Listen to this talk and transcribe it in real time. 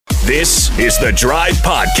This is the Drive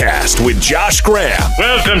Podcast with Josh Graham.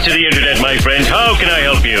 Welcome to the internet, my friend. How can I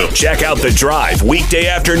help you? Check out the Drive weekday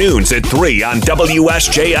afternoons at 3 on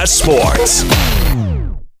WSJS Sports.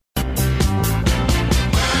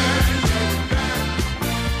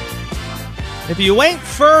 If you ain't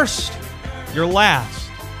first, you're last.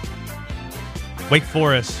 Wake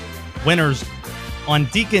Forest winners on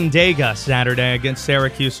Talladega Saturday against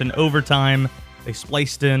Syracuse in overtime. They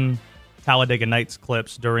spliced in Talladega Nights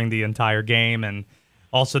clips during the entire game, and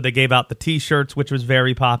also they gave out the T-shirts, which was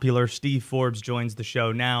very popular. Steve Forbes joins the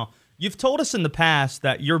show now. You've told us in the past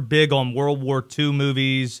that you're big on World War II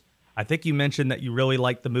movies. I think you mentioned that you really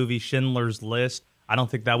like the movie Schindler's List. I don't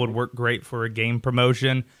think that would work great for a game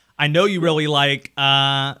promotion. I know you really like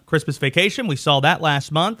Christmas Vacation. We saw that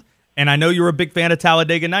last month. And I know you're a big fan of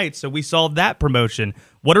Talladega Nights, so we saw that promotion.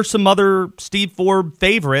 What are some other Steve Forbes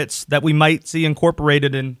favorites that we might see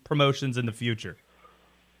incorporated in promotions in the future?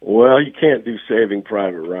 Well, you can't do Saving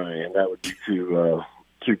Private Ryan. That would be too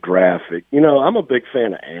graphic. You know, I'm a big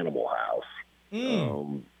fan of Animal House.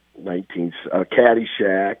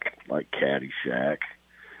 Caddyshack, like Caddyshack.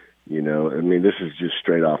 You know, I mean, this is just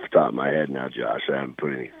straight off the top of my head now, Josh. I haven't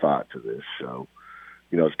put any thought to this, so...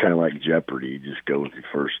 You know, it's kind of like Jeopardy. You just go with the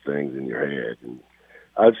first things in your head. And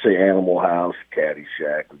I'd say Animal House,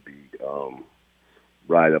 Caddyshack would be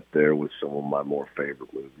right up there with some of my more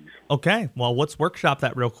favorite movies. Okay, well, let's workshop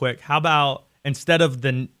that real quick. How about instead of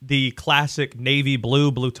the classic navy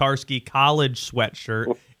blue Blutarsky college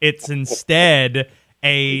sweatshirt, it's instead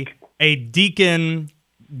a Deacon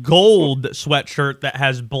gold sweatshirt that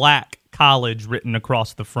has black college written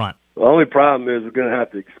across the front? The only problem is we're going to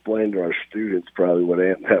have to explain to our students probably what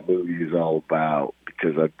that movie is all about,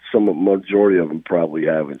 because majority of them probably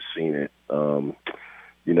haven't seen it.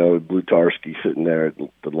 You know, Blutarsky sitting there at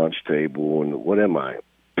the lunch table, and what am I?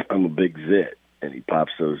 I'm a big zit, and he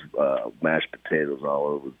pops those mashed potatoes all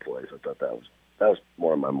over the place. I thought that was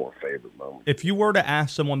one of my more favorite moments. If you were to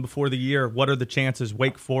ask someone before the year, what are the chances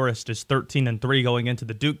Wake Forest is 13-3 going into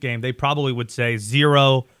the Duke game, they probably would say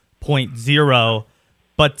 0.0.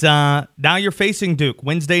 But now you're facing Duke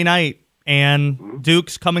Wednesday night, and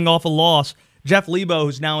Duke's coming off a loss. Jeff Lebo,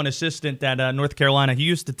 who's now an assistant at North Carolina, he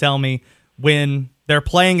used to tell me when they're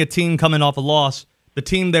playing a team coming off a loss, the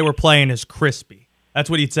team they were playing is crispy.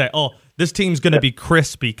 That's what he'd say. Oh, this team's going to be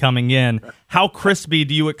crispy coming in. How crispy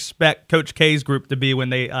do you expect Coach K's group to be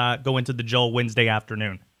when they go into the Joel Wednesday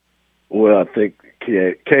afternoon? Well, I think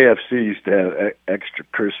KFC used to have extra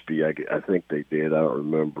crispy. I think they did. I don't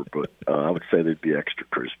remember, but I would say they'd be extra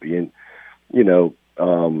crispy. And, you know,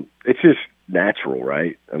 it's just natural,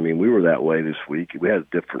 right? I mean, we were that way this week. We had a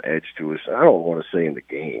different edge to us. I don't want to say in the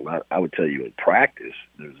game. I would tell you in practice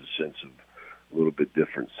there's a little bit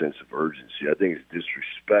different sense of urgency. I think it's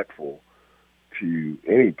disrespectful to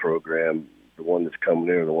any program, the one that's coming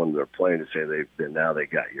in or the one they're playing, to say now they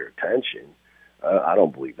got your attention. I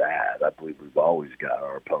don't believe that. I believe we've always got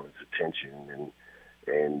our opponent's attention,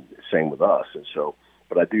 and same with us. And so,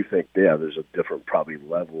 but I do think, there's a different probably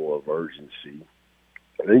level of urgency.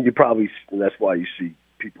 And then and that's why you see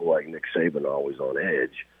people like Nick Saban always on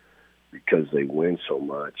edge, because they win so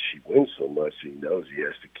much. He wins so much, he knows he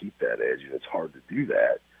has to keep that edge, and it's hard to do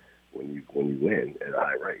that when you win at a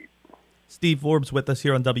high rate. Steve Forbes with us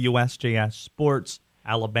here on WSJS Sports.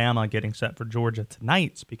 Alabama getting set for Georgia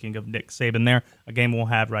tonight. Speaking of Nick Saban there, a game we'll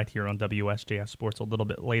have right here on WSJS Sports a little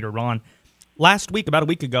bit later on. Last week, about a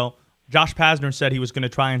week ago, Josh Pazner said he was going to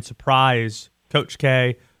try and surprise Coach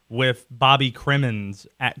K with Bobby Crimmins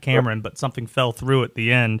at Cameron, but something fell through at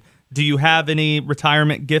the end. Do you have any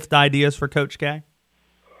retirement gift ideas for Coach K?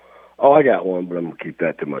 Oh, I got one, but I'm going to keep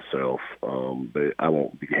that to myself. But I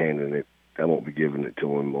won't be handing it. I won't be giving it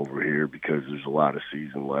to him over here, because there's a lot of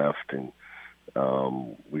season left, and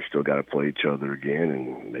we still got to play each other again,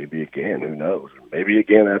 and maybe again, who knows? Maybe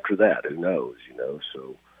again after that, who knows? You know,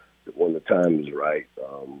 so when the time is right,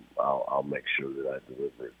 I'll make sure that I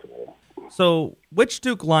deliver it to him. So, which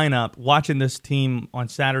Duke lineup, watching this team on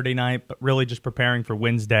Saturday night, but really just preparing for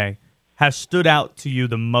Wednesday, has stood out to you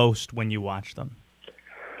the most when you watch them?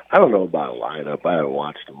 I don't know about a lineup. I haven't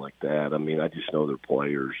watched them like that. I mean, I just know they're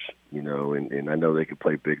players, you know, and I know they can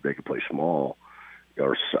play big, they can play small.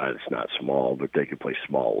 Or it's not small, but they can play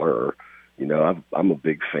smaller. You know, I'm a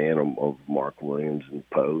big fan of Mark Williams in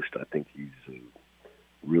post. I think he's a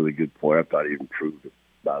really good player. I thought he improved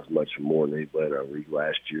about as much or more than they led our league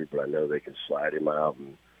last year, but I know they can slide him out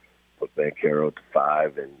and put Banchero at the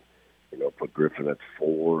 5 and, you know, put Griffin at the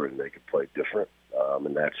 4, and they can play different.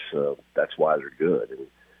 And that's why they're good.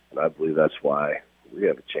 And I believe that's why we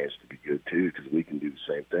have a chance to be good too, because we can do the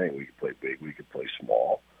same thing. We can play big, we can play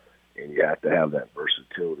small. and you have to have that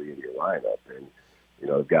versatility in your lineup. And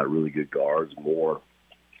they've got really good guards. Moore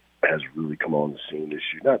has really come on the scene this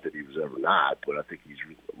year. Not that he was ever not, but I think he's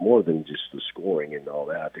more than just the scoring and all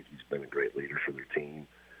that. I think he's been a great leader for their team.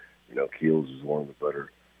 Keels is one of the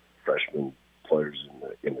better freshman players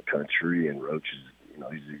in the country, and Roach is,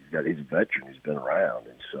 he's a veteran. He's been around,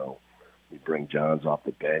 and so you bring Johns off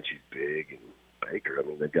the bench. He's big, and Baker. I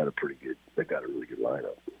mean, they've got a really good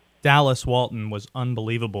lineup. Dallas Walton was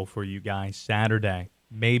unbelievable for you guys Saturday.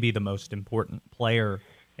 Maybe the most important player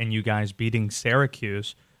in you guys beating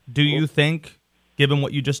Syracuse. Do you think, given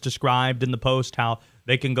what you just described in the post, how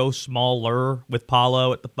they can go smaller with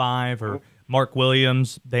Paulo at the 5 or Mark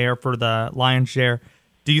Williams there for the lion's share,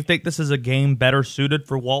 do you think this is a game better suited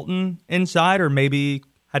for Walton inside, or maybe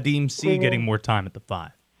Hadim C getting more time at the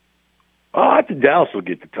 5? I think Dallas will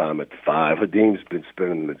get the time at the 5. Hadim's been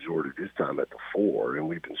spending the majority of his time at the 4, and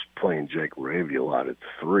we've been playing Jake Ravy a lot at the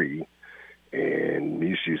 3, and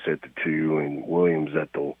Musius at the 2, and Williams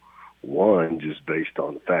at the 1, just based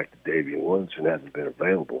on the fact that Davian Williamson hasn't been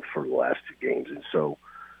available for the last 2 games. And so,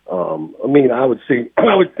 I would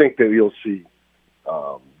think that you'll see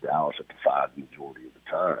Dallas at the 5 the majority of the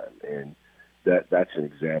time. And that's an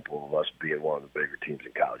example of us being one of the bigger teams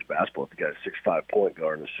in college basketball. If you got a 6'5" point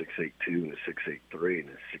guard and a 6'8" 2 and a 6'8" 3 and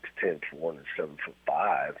a 6'10" 4 and a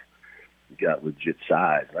 7'5", you got legit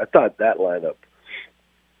size. And I thought that lineup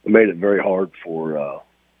made it very hard for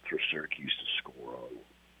Syracuse to score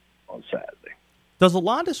on Saturday. Does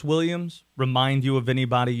Alondas Williams remind you of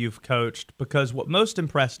anybody you've coached? Because what most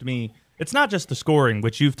impressed me, it's not just the scoring,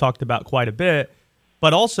 which you've talked about quite a bit,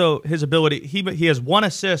 but also his ability. He has 1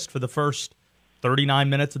 assist for the first 39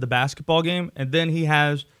 minutes of the basketball game, and then he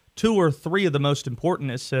has 2 or 3 of the most important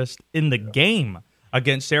assists in the game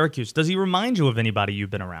against Syracuse. Does he remind you of anybody you've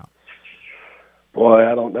been around? Boy,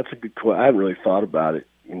 that's a good question. I haven't really thought about it.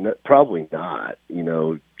 Probably not,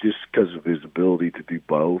 just because of his ability to do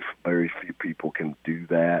both. Very few people can do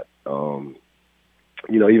that.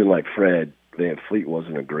 Even like Fred VanVleet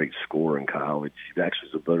wasn't a great scorer in college. He actually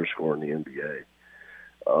was a better scorer in the NBA.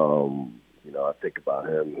 I think about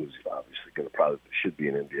him, who's obviously should be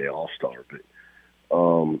an NBA All-Star. But,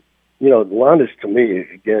 Londas, to me,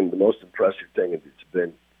 again, the most impressive thing that's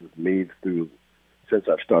been with me since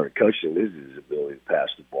I've started coaching is his ability to pass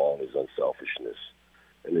the ball and his unselfishness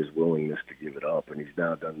and his willingness to give it up. And he's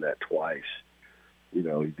now done that twice. He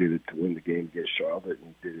did it to win the game against Charlotte,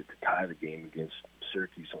 and he did it to tie the game against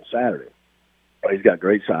Syracuse on Saturday. He's got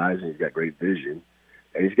great size, and he's got great vision,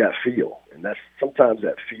 and he's got feel. And that's sometimes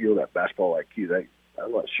that feel, that basketball IQ,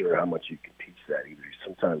 I'm not sure how much you can teach that either.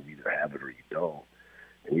 Sometimes you either have it or you don't.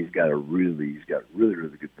 And he's got really,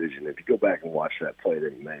 really good vision. If you go back and watch that play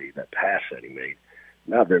that he made, that pass that he made,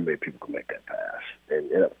 not very many people can make that pass. And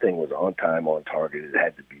that thing was on time, on target. It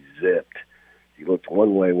had to be zipped. He looked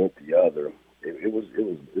one way, went the other. It was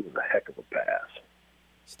a heck of a pass.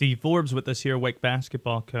 Steve Forbes with us here, Wake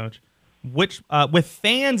basketball coach. With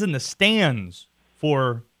fans in the stands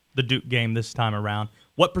for the Duke game this time around,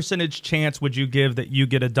 what percentage chance would you give that you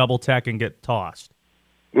get a double tech and get tossed?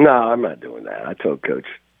 No, I'm not doing that. I told Coach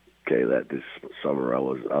K that this summer I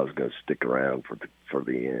was going to stick around for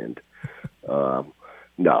the end.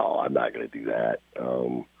 No, I'm not going to do that.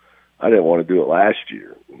 I didn't want to do it last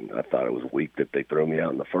year. I thought it was weak that they threw me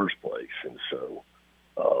out in the first place, and so.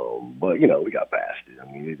 But we got past it.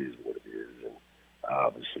 I mean, it is what it is, and I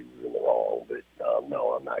obviously was in the wrong. But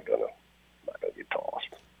no, I'm not gonna get tossed.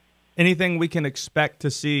 Anything we can expect to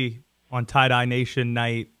see on Tie-Dye Nation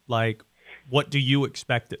night? Like, what do you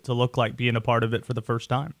expect it to look like being a part of it for the first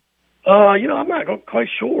time? I'm not quite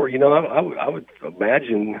sure. I would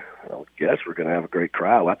imagine, I would guess we're going to have a great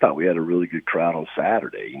crowd. I thought we had a really good crowd on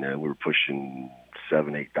Saturday. We were pushing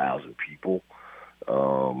 7,000-8,000 people.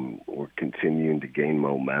 We're continuing to gain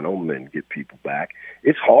momentum and get people back.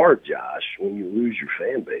 It's hard, Josh, when you lose your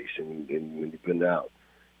fan base and when you've been out,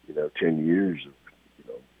 10 years of,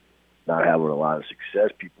 not having a lot of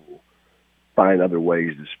success. People find other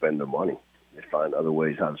ways to spend their money. They find other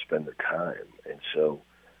ways how to spend their time. And so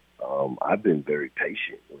I've been very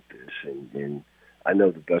patient with this. And I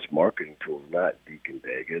know the best marketing tool is not Deacon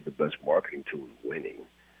Dega. The best marketing tool is winning.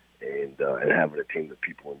 And having a team that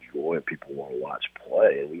people enjoy and people want to watch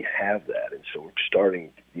play, and we have that. And so we're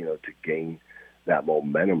starting, to gain that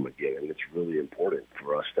momentum again, and it's really important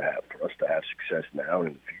for us to have success now and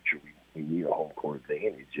in the future. We need a home court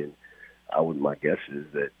advantage, and my guess is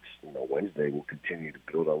that Wednesday we'll continue to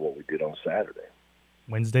build on what we did on Saturday.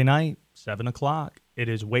 Wednesday night, 7:00. It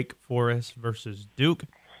is Wake Forest versus Duke.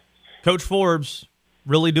 Coach Forbes,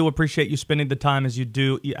 really do appreciate you spending the time as you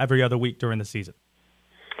do every other week during the season.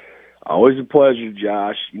 Always a pleasure,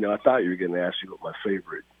 Josh. I thought you were going to ask me what my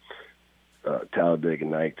favorite Talladega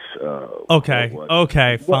Nights.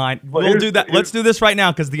 Okay, fine. We'll do that. Let's do this right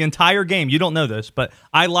now because the entire game, you don't know this, but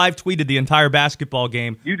I live tweeted the entire basketball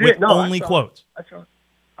game with only quotes. I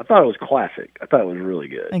thought it was classic. I thought it was really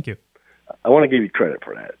good. Thank you. I want to give you credit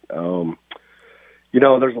for that.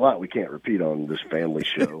 There's a lot we can't repeat on this family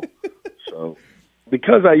show. So,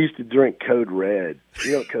 because I used to drink Code Red,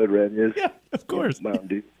 you know what Code Red is? Yeah, of course. Mountain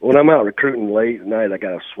Dew. When I'm out recruiting late at night, I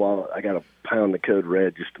got to pound the Code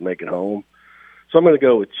Red just to make it home. So I'm going to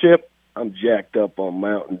go with Chip. I'm jacked up on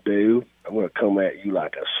Mountain Dew. I'm going to come at you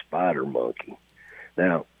like a spider monkey.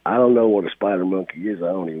 Now, I don't know what a spider monkey is. I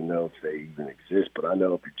don't even know if they even exist, but I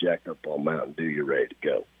know if you're jacked up on Mountain Dew, you're ready to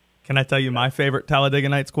go. Can I tell you my favorite Talladega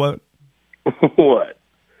Nights quote? What?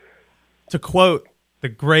 To quote the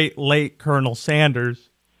great late Colonel Sanders,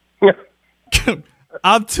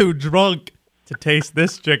 I'm too drunk to taste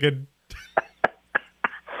this chicken.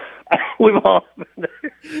 We've all been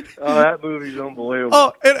there. Oh, that movie's unbelievable.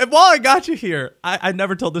 Oh, and while I got you here, I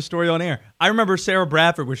never told this story on air. I remember Sarah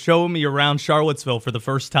Bradford was showing me around Charlottesville for the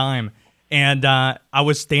first time, and I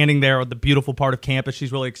was standing there at the beautiful part of campus.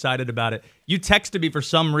 She's really excited about it. You texted me for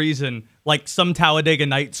some reason, like some Talladega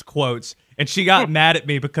Nights quotes, and she got mad at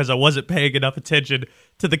me because I wasn't paying enough attention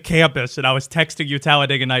to the campus, and I was texting you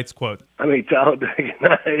Talladega Nights quote. I mean, Talladega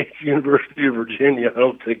Nights, University of Virginia, I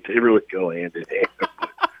don't think they really go hand in hand.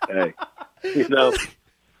 Hey,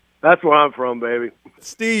 that's where I'm from, baby.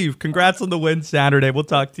 Steve, congrats on the win Saturday. We'll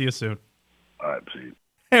talk to you soon. All right, see you.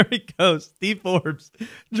 There he goes, Steve Forbes,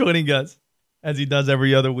 joining us as he does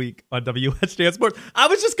every other week on WSJS Sports. I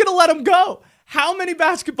was just going to let him go. How many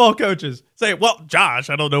basketball coaches say, well, Josh,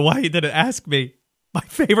 I don't know why you didn't ask me my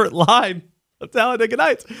favorite line of Talladega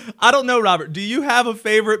Nights. I don't know, Robert. Do you have a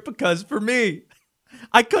favorite? Because for me,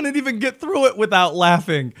 I couldn't even get through it without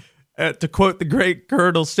laughing. To quote the great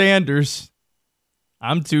Colonel Sanders,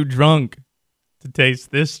 I'm too drunk to taste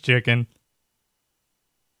this chicken.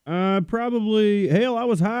 Probably, hell, I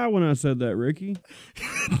was high when I said that, Ricky.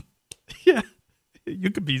 Yeah, you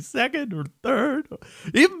could be second or third, or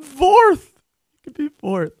even fourth. You could be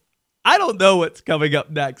fourth. I don't know what's coming up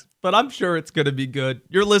next, but I'm sure it's going to be good.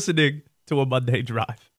 You're listening to a Monday Drive.